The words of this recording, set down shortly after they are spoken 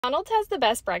McDonald's has the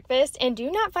best breakfast, and do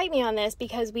not fight me on this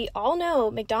because we all know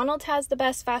McDonald's has the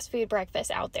best fast food breakfast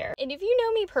out there. And if you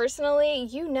know me personally,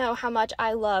 you know how much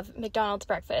I love McDonald's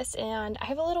breakfast, and I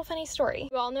have a little funny story.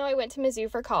 You all know I went to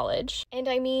Mizzou for college, and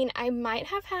I mean, I might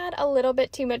have had a little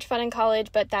bit too much fun in college,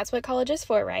 but that's what college is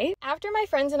for, right? After my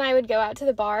friends and I would go out to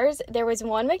the bars, there was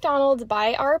one McDonald's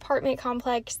by our apartment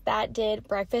complex that did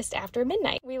breakfast after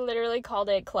midnight. We literally called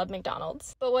it Club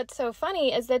McDonald's. But what's so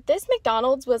funny is that this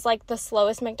McDonald's was like the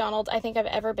slowest McDonald's I think I've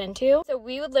ever been to. So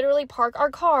we would literally park our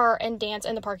car and dance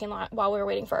in the parking lot while we were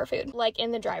waiting for our food, like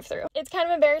in the drive-thru. It's kind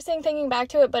of embarrassing thinking back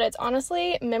to it, but it's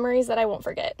honestly memories that I won't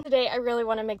forget. Today I really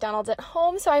wanted McDonald's at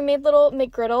home, so I made little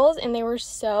McGriddles and they were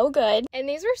so good. And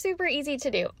these were super easy to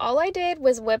do. All I did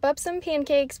was whip up some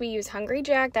pancakes. We use Hungry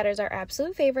Jack, that is our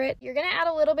absolute favorite. You're gonna add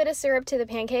a little bit of syrup to the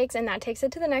pancakes and that takes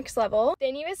it to the next level.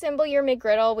 Then you assemble your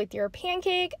McGriddle with your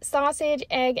pancake, sausage,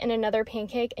 egg, and another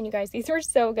pancake. And you guys, these were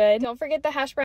so good. Don't forget the